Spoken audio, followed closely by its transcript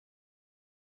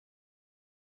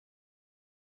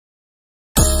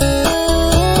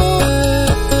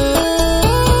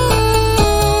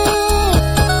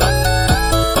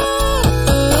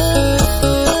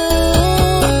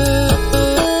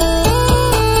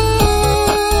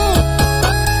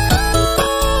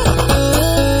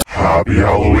Happy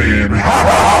Halloween!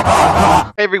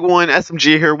 Hey everyone,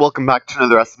 SMG here. Welcome back to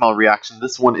another SML reaction.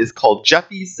 This one is called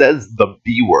Jeffy Says the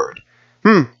B Word.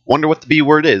 Wonder what the B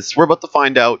word is. We're about to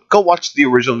find out. Go watch the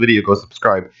original video. Go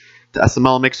subscribe to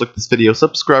SML. Make sure to like this video,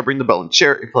 subscribe, ring the bell, and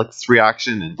share if you like this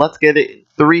reaction. And let's get it in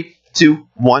 3, 2,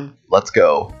 1. Let's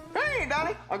go. Hey,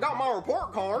 Daddy, I got my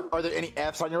report card. Are there any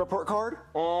F's on your report card?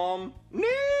 No.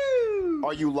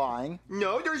 Are you lying?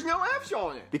 No, there's no F's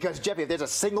on it. Because, Jeffy, if there's a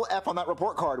single F on that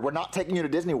report card, we're not taking you to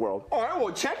Disney World. All right,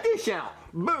 well, check this out.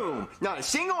 Boom. Not a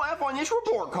single F on this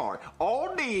report card.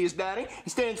 All D's, Daddy.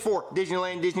 It stands for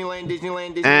Disneyland, Disneyland,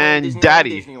 Disneyland, Disneyland, And Disneyland,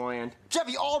 Daddy. Disneyland.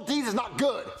 Jeffy, all D's is not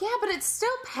good. Yeah, but it's still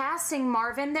passing,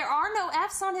 Marvin. There are no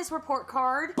F's on his report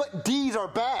card. But D's are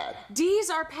bad. D's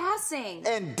are passing.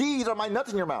 And D's are my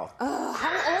nuts in your mouth.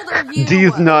 How old are you?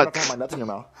 D's I'm nuts. gonna find my nuts in your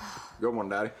mouth. Good one,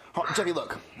 Daddy. Jeffy,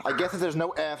 look. I guess if there's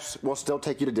no F's, we'll still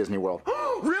take you to Disney World.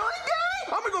 Really,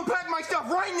 Daddy? I'm gonna go pack my stuff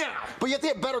right now. But you have to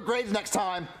get better grades next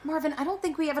time. Marvin, I don't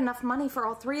think we have enough money for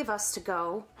all three of us to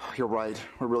go. You're right.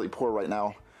 We're really poor right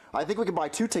now. I think we can buy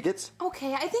 2 tickets.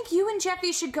 Okay, I think you and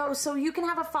Jeffy should go so you can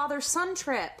have a father-son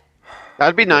trip.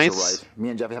 That'd be You're nice. right. Me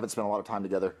and Jeffy haven't spent a lot of time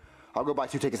together. I'll go buy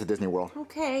 2 tickets to Disney World.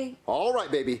 Okay. All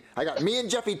right, baby. I got me and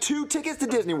Jeffy 2 tickets to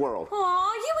Disney World.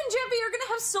 Aw, you and Jeffy are gonna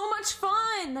have so much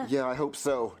fun. Yeah, I hope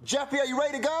so. Jeffy, are you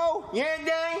ready to go? Yeah,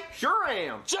 Daddy? Sure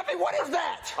am. Jeffy, what is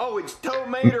that? Oh, it's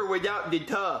tomato without the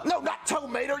tub. No, not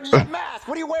tomato. You have mask.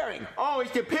 What are you wearing? Oh,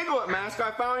 it's the piglet mask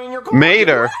I found in your car.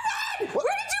 Mater. Where did you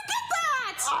get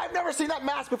that? I've never seen that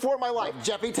mask before in my life.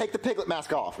 Jeffy, take the piglet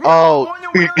mask off. Oh,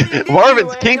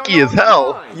 Marvin's kinky as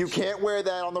hell. You can't wear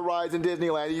that on the rides in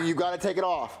Disneyland. You gotta take it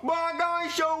off. Well, I gotta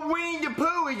show Winnie the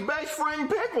Pooh his best friend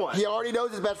Piglet. He already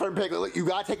knows his best friend Piglet. Look, you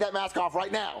gotta take that mask off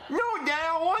right now. No, Dad,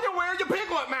 I want to wear the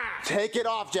Piglet mask. Take it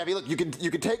off, Jeffy. Look, you can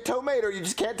take tomato. You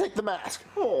just can't take the mask.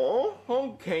 Oh,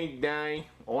 okay, Daddy.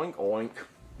 Oink, oink.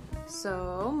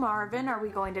 So, Marvin, are we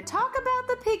going to talk about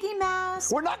the piggy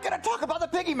mask? We're not gonna talk about the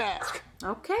piggy mask.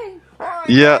 Okay. All right,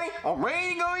 Yeah. Daddy, I'm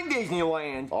ready to go to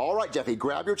Disneyland. All right, Jeffy,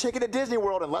 grab your ticket at Disney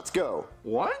World and let's go.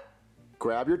 What?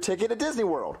 Grab your ticket at Disney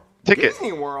World. Ticket.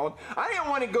 Disney World? I didn't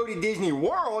want to go to Disney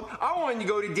World. I wanted to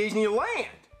go to Disneyland.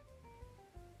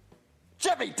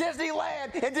 Jeffy,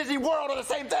 Disneyland and Disney World are the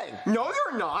same thing. No,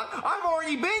 they're not. I've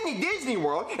already been to Disney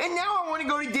World, and now I want to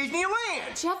go to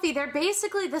Disneyland. Jeffy, they're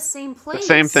basically the same place.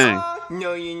 Same thing.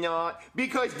 No, you're not.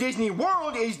 Because Disney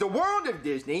World is the world of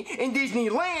Disney, and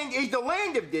Disneyland is the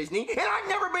land of Disney, and I've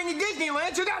never been to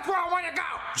Disneyland, so that's where I want to go.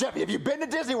 Jeffy, if you've been to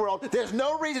Disney World, there's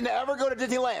no reason to ever go to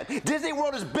Disneyland. Disney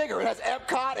World is bigger. It has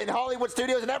Epcot and Hollywood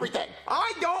Studios and everything.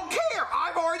 I don't care.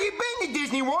 I've already been to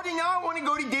Disney World, and now I want to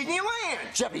go to Disneyland.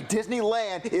 Jeffy, Disneyland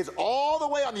is all the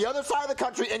way on the other side of the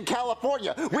country in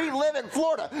California. We live in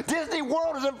Florida. Disney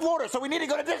World is in Florida, so we need to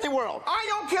go to Disney World. I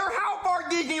don't care how far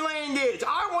Disneyland is.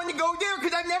 I want to go there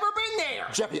because I've never been there.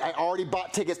 Jeffy, I already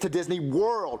bought tickets to Disney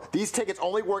World. These tickets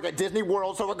only work at Disney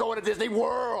World, so we're going to Disney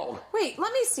World. Wait,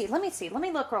 let me see. Let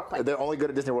me look real quick. They're only good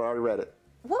at Disney World. I already read it.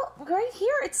 Well, right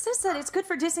here, it says that it's good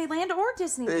for Disneyland or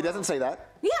Disney World. It doesn't say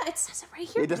that. Yeah, it says it right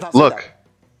here. It does not say Look.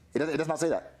 that. It does not say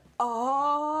that.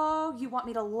 Oh, you want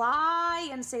me to lie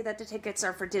and say that the tickets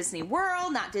are for Disney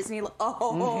World, not Disney...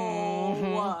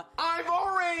 Oh. I've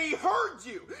already heard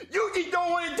you. You just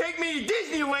don't want to take me to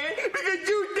Disneyland because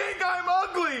you think I'm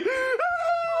ugly.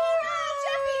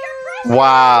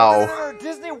 Wow.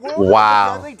 Disney World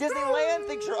Wow. is ugly. Disneyland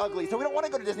thinks you're ugly, so we don't want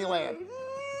to go to Disneyland.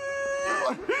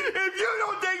 If you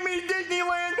don't take me to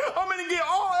Disneyland, I'm going to get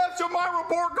all F's on my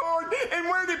report card and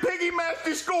wear the piggy mask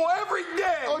to school every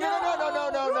day. Oh, no.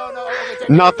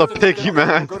 Okay, Not the go to piggy Disneyland.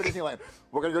 mask. Go to Disneyland.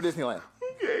 We're going to go to Disneyland.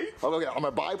 Okay. Okay, I'm going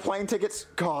to buy plane tickets.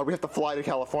 God, we have to fly to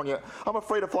California. I'm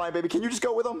afraid of flying, baby. Can you just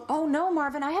go with them? Oh, no,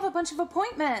 Marvin, I have a bunch of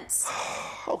appointments.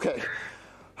 Okay.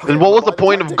 And what was the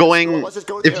point of going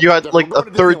if you had like a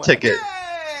third ticket?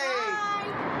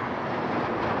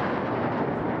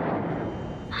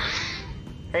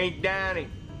 Hey, Daddy.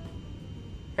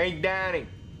 Hey, Daddy.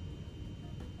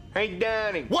 Hey,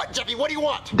 Daddy. What, Jeffy? What do you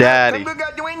want? Daddy. Come look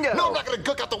out the window. No, I'm not going to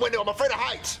look out the window. I'm afraid of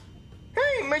heights.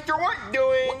 Hey, Mr. What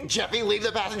doing? Jeffy, leave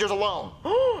the passengers alone.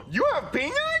 You have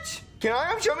peanuts? Can I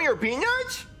have some of your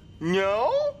peanuts?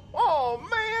 No? Oh,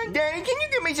 man. Daddy, can you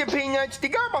give me some peanuts? The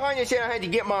guy behind us said I had to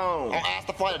get my own. I'll ask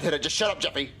the flight attendant. Just shut up,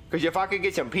 Jeffy. Because if I could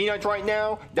get some peanuts right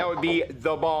now, that would be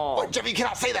the bomb. Oh, Jeffy, you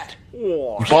cannot say that.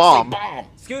 Bomb. Bomb.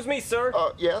 Excuse me, sir.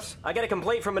 Yes? I got a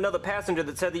complaint from another passenger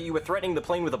that said that you were threatening the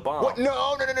plane with a bomb. What?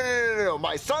 No.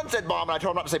 My son said bomb, and I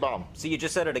told him not to say bomb. See, you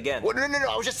just said it again. What? No.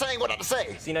 I was just saying what not to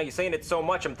say. See, now you're saying it so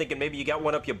much, I'm thinking maybe you got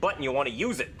one up your butt and you want to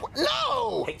use it. What?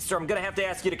 No! Hey, sir, I'm gonna have to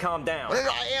ask you to calm down. No,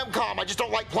 I am calm. I just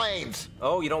don't like planes.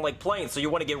 Oh, you don't like planes, so you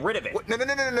want to get rid of it. What? No.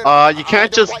 You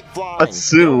can't just You don't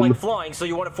assume. like flying, so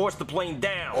you want to force the plane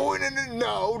down. Oh,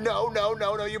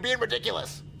 no. You're being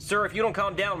ridiculous. Sir, if you don't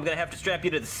calm down, I'm gonna have to strap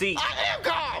you to the seat. I am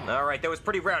calm. All right, that was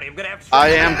pretty rowdy. I'm gonna have to. I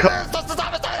am. Stop saying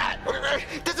that.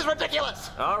 This is ridiculous.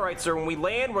 All right, sir. When we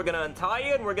land, we're gonna untie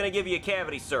you and we're gonna give you a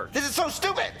cavity search. This is so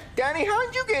stupid. Danny,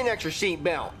 how'd you get an extra seat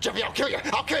belt? Jeffy, I'll kill you.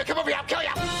 Come over here. I'll kill you.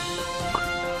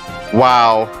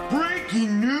 Wow.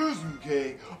 Breaking news,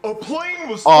 okay? A plane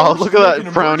was Oh, look at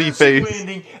that frowny emergency face.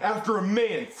 landing after a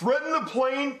man threatened the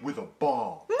plane with a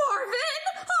bomb. Marvin!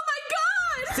 Oh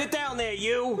my god! Sit down there,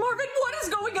 you. Marvin, what is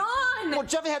going on? Well,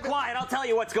 Jeffy had Quiet, I'll tell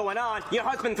you what's going on. Your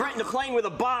husband threatened the plane with a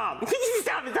bomb.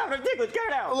 Stop it, ridiculous.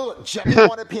 Get out. Look, Jeffy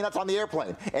wanted peanuts on the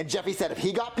airplane, and Jeffy said if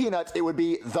he got peanuts, it would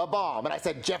be the bomb. And I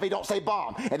said, Jeffy, don't say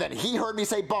bomb. And then he heard me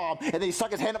say bomb, and then he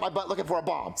stuck his hand up my butt looking for a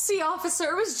bomb. See, officer,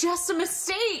 it was just a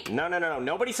mistake. No.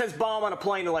 Nobody says bomb on a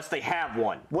plane unless they have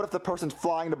one. What if the person's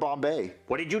flying to Bombay?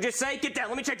 What did you just say? Get down.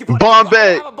 Let me check your butt.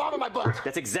 Bombay. I have a bomb in my butt.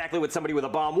 That's exactly what somebody with a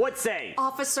bomb would say.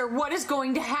 Officer, what is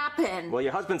going to happen? Well,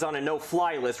 your husband's on a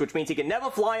no-fly list, which means he can never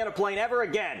fly on a plane ever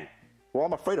again. Well,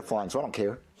 I'm afraid of flying, so I don't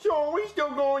care. So are we still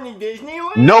going to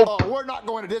Disneyland? Nope. Oh, we're not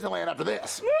going to Disneyland after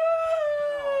this.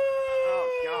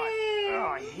 Oh, God. Oh,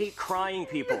 I hate crying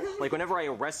people. Like, whenever I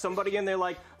arrest somebody and they're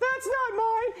like, that's not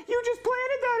mine. You just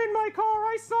planted that in my car.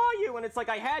 I saw you. And it's like,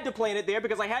 I had to plant it there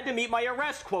because I had to meet my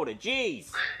arrest quota.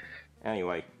 Jeez.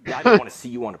 Anyway, I don't want to see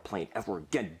you on a plane ever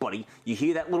again, buddy. You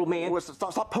hear that, little man?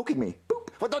 Stop poking me. Boop.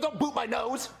 Well, don't boot my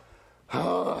nose.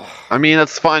 I mean,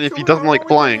 that's fine if he doesn't like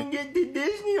flying. Get to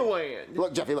Disneyland.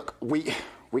 Look, Jeffy,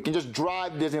 we can just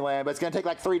drive to Disneyland, but it's going to take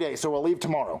like 3 days, so we'll leave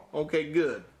tomorrow. Okay,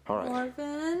 good. All right.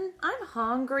 Marvin, I'm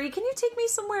hungry. Can you take me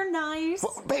somewhere nice?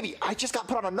 Well, baby, I just got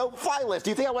put on a no-fly list.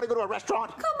 Do you think I want to go to a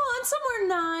restaurant? Come on, somewhere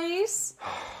nice.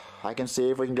 I can see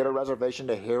if we can get a reservation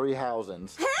to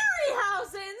Harryhausen's.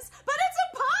 Harryhausen's? But it's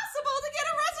impossible to get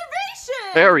a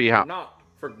reservation! Very happy. Not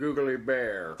for Googly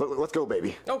Bear. Let's go,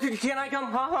 baby. Okay, can I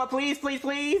come? Please.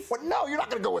 What? No, you're not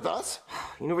going to go with us.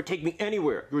 You never take me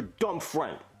anywhere. You're a dumb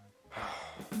friend.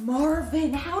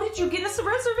 Marvin, how did you get us a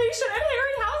reservation at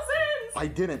Harryhausen's? I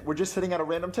didn't. We're just sitting at a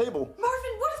random table.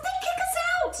 Marvin, what if they kick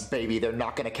us out? Baby, they're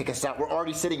not going to kick us out. We're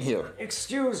already sitting here.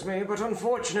 Excuse me, but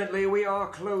unfortunately we are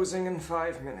closing in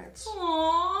 5 minutes.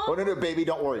 Aww. Oh, no, baby,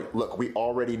 don't worry. Look, we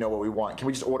already know what we want. Can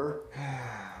we just order?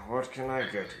 What can I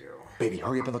get you? Baby,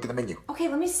 hurry up and look at the menu. Okay,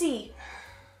 let me see.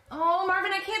 Oh,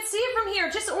 Marvin, I can't see it from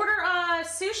here. Just order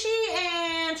sushi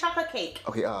and chocolate cake.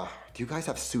 Okay, do you guys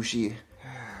have sushi?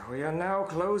 We are now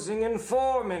closing in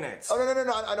 4 minutes. Oh,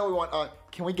 no, I know we want,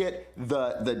 can we get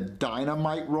the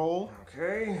dynamite roll?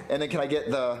 Okay. And then can I get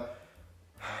the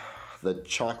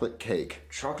chocolate cake?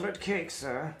 Chocolate cake,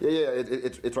 sir. Yeah,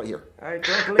 it's right here. I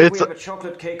don't believe we have a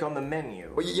chocolate cake on the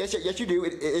menu. Well, yes, you do.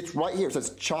 It's right here. It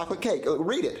says chocolate cake.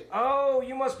 Read it. Oh,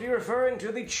 you must be referring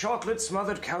to the chocolate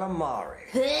smothered calamari.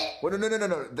 Well,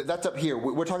 no. That's up here.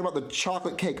 We're talking about the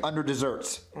chocolate cake under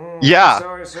desserts. Yeah.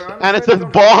 Sorry, sir. And it afraid I says don't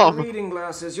have bomb. the reading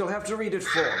glasses. You'll have to read it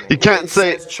for me. You can't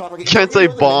say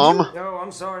bomb. No,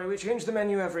 I'm sorry. We change the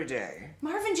menu every day.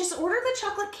 Marvin, just order the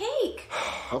chocolate cake.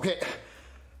 Okay.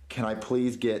 Can I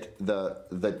please get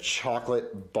the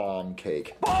chocolate bomb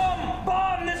cake?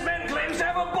 Bomb! This man claims to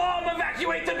have a bomb!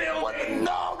 Evacuate the building!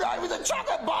 No, it was a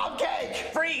chocolate bomb cake!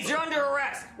 Freeze! You're under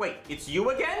arrest! Wait, it's you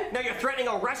again? Now you're threatening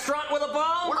a restaurant with a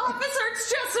bomb? Officer, it's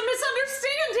just a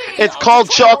misunderstanding. It's called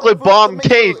chocolate bomb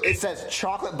cake. It says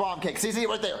chocolate bomb cake. See it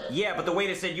right there. Yeah, but the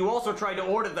waiter said you also tried to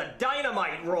order the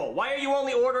dynamite roll. Why are you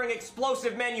only ordering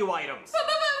explosive menu items? But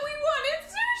we wanted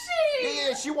sushi.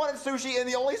 Yeah, she wanted sushi, and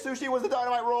the only sushi was the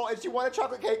dynamite roll, and she wanted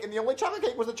chocolate cake, and the only chocolate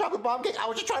cake was the chocolate bomb cake. I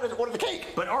was just trying to order the cake.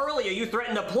 But earlier you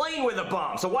threatened a plane with a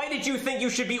bomb, so why did you think you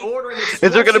should be ordering explosive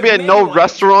Is there going to be a menu no items?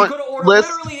 restaurant You could have ordered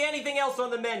list? literally anything else on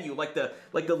the menu, like the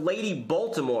Lady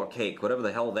Baltimore cake, whatever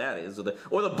the hell that is, or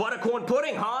the buttercorn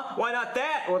pudding, huh? Why not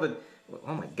that? Or the...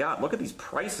 Oh my God, look at these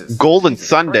prices. Golden Jesus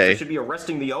Sunday. Christ, I should be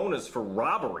arresting the owners for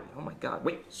robbery. Oh my God,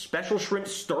 wait, special shrimp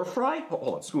stir fry?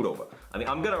 Hold on, scoot over. I mean,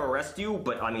 I'm gonna arrest you,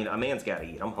 but I mean, a man's gotta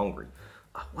eat, I'm hungry.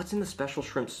 What's in the special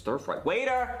shrimp stir fry?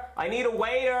 Waiter, I need a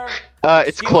waiter. It's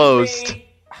Excuse closed. me.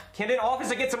 Can an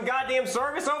officer get some goddamn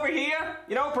service over here?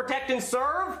 You know, protect and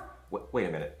serve? Wait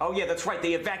a minute. Oh yeah, that's right.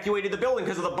 They evacuated the building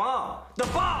because of the bomb. The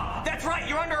bomb! That's right.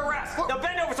 You're under arrest. Now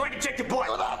bend over so I can check your butt.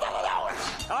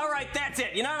 All right, that's it.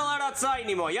 You're not allowed outside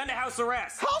anymore. You're under house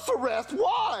arrest. House arrest?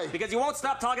 Why? Because you won't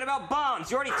stop talking about bombs.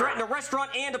 You already threatened a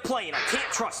restaurant and a plane. I can't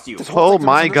trust you. Oh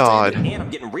my god. And I'm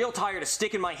getting real tired of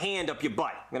sticking my hand up your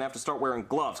butt. I'm gonna have to start wearing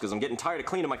gloves because I'm getting tired of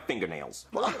cleaning my fingernails.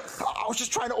 Well, I was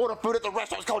just trying to order food at the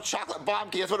restaurant. It's called Chocolate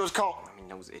Bomb Key. That's what it was called. My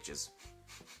nose itches.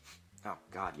 Oh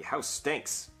god, your house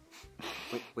stinks.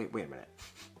 Wait a minute.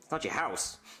 It's not your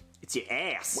house. It's your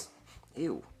ass.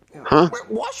 Ew. Huh? Wait,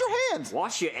 wash your hands.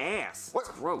 Wash your ass. What?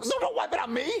 Gross. No, don't wipe it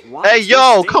on me. Why Hey, is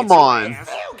yo, this come stinking so on.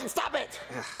 ass? Ew, stop it.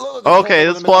 Okay,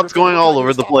 this plot's going all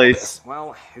over the place.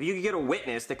 Well, if you could get a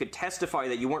witness that could testify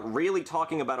that you weren't really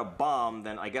talking about a bomb,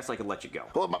 then I guess I could let you go.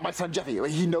 Well, my son Jeffy,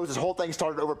 he knows this whole thing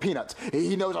started over peanuts.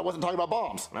 He knows I wasn't talking about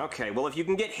bombs. Okay, well, if you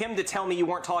can get him to tell me you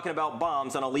weren't talking about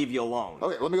bombs, then I'll leave you alone.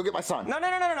 Okay, let me go get my son. No.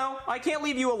 I can't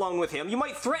leave you alone with him. You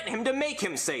might threaten him to make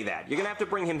him say that. You're gonna have to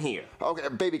bring him here. Okay,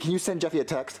 baby, can you send Jeffy a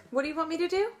text? What do you want me to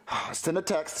do? Send a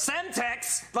text.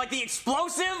 Semtex? Like the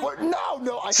explosive? What?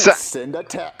 No, I said send a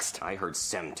text. I heard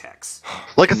Semtex.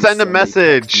 Like a send a Send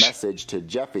message. Message to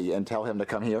Jeffy and tell him to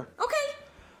come here.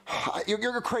 Okay.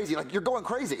 You're crazy. Like, you're going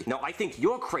crazy. No, I think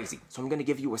you're crazy, so I'm gonna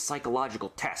give you a psychological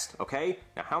test, okay?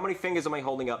 Now, how many fingers am I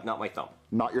holding up? Not my thumb.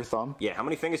 Not your thumb. Yeah, how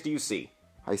many fingers do you see?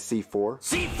 I see 4.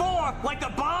 C4? Like the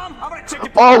bomb? I'm gonna check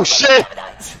your Oh shit!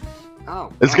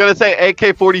 Oh. It's gonna say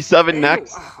AK-47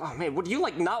 next. Oh man, would you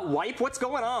like not wipe? What's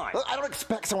going on? I don't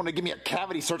expect someone to give me a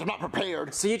cavity search. I'm not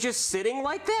prepared. So you're just sitting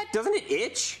like that? Doesn't it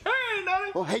itch? Hey,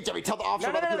 Daddy. Well, hey, Jeffy, tell the officer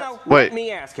about the No. peanuts. Wait. Let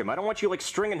me ask him. I don't want you like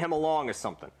stringing him along or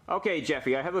something. Okay,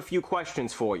 Jeffy, I have a few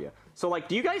questions for you. So like,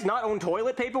 do you guys not own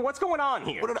toilet paper? What's going on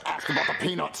here? What did I ask about the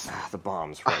peanuts? The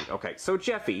bombs, right. Okay, so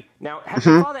Jeffy, now, has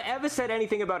your father ever said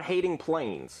anything about hating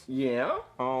planes? Yeah?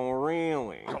 Oh,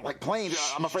 really? I don't like planes.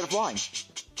 I'm afraid of flying.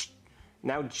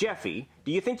 Now, Jeffy,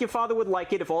 do you think your father would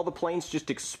like it if all the planes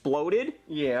just exploded?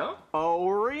 Yeah? Oh,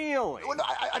 really? Well, no,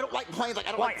 I don't like planes. Like,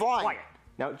 I don't like flying. Quiet.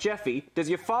 Now, Jeffy, does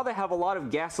your father have a lot of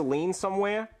gasoline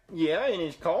somewhere? Yeah, in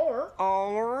his car.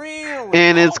 Oh, really?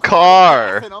 In his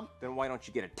car. Then why don't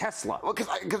you get a Tesla? Well, because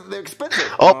they're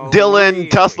expensive. Oh, Dylan, really?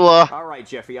 Tesla. All right,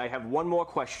 Jeffy, I have one more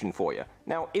question for you.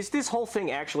 Now, is this whole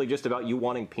thing actually just about you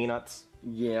wanting peanuts?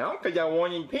 Yeah, because I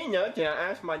wanted peanuts, and I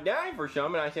asked my dad for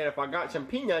some, and I said if I got some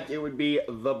peanuts, it would be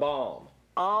the bomb.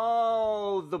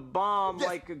 Oh, the bomb, Yes,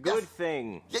 like a good yes.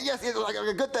 thing. Yes, like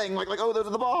a good thing. Like, oh, those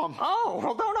are the bomb. Oh,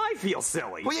 well, don't I feel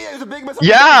silly? Well, yeah, there's a big misunderstanding.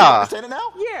 Yeah. You understand it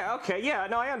now? Yeah, okay, yeah,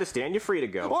 no, I understand. You're free to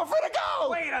go. Well, I'm free to go.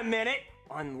 Wait a minute.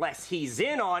 Unless he's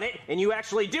in on it, and you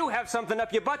actually do have something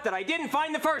up your butt that I didn't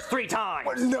find the first 3 times.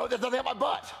 Well, no, there's nothing up my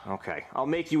butt. Okay, I'll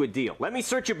make you a deal. Let me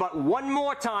search your butt one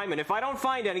more time, and if I don't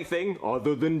find anything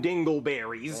other than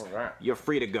dingleberries, right. you're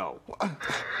free to go.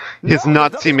 His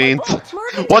nuts, he means.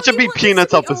 Marvin, Watch don't it be you want this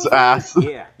peanuts to up be his over? ass.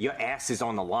 Yeah, your ass is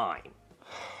on the line.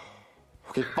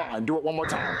 Okay, fine. Do it one more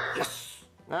time. Yes.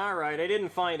 All right, I didn't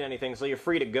find anything, so you're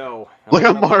free to go. Look at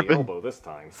I'll have the Marvin. elbow this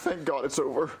time. Thank God it's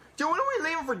over. So when are we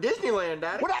leaving for Disneyland,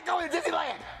 Daddy? We're not going to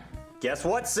Disneyland. Guess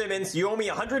what, Simmons? You owe me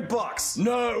 $100.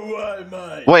 No way,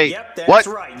 mate. Wait, Yep, that's what?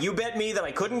 right. You bet me that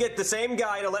I couldn't get the same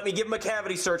guy to let me give him a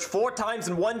cavity search 4 times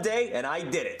in one day, and I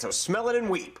did it. So smell it and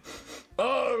weep.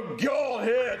 Oh, God,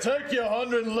 here, take your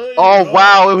 100 and leave. Oh,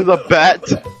 wow, it was a bet.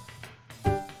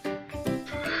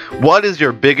 What is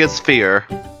your biggest fear?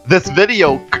 This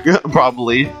video,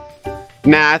 probably.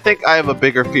 Nah, I think I have a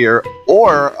bigger fear.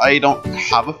 Or I don't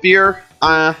have a fear.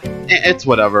 It's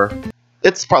whatever.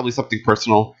 It's probably something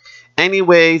personal.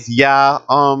 Anyways, yeah,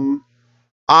 I'm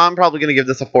probably gonna give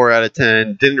this a 4 out of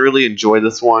 10. Didn't really enjoy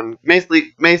this one.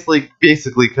 Basically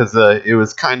because it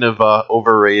was kind of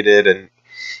overrated, and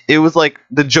it was like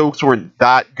the jokes weren't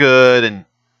that good, and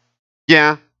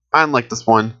yeah, I didn't like this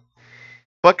one.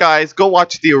 But guys, go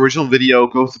watch the original video.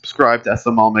 Go subscribe to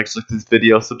SML Mix, like this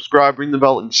video. Subscribe, ring the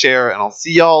bell, and share. And I'll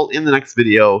see y'all in the next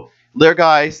video. Later,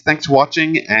 guys. Thanks for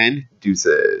watching, and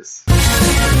deuces.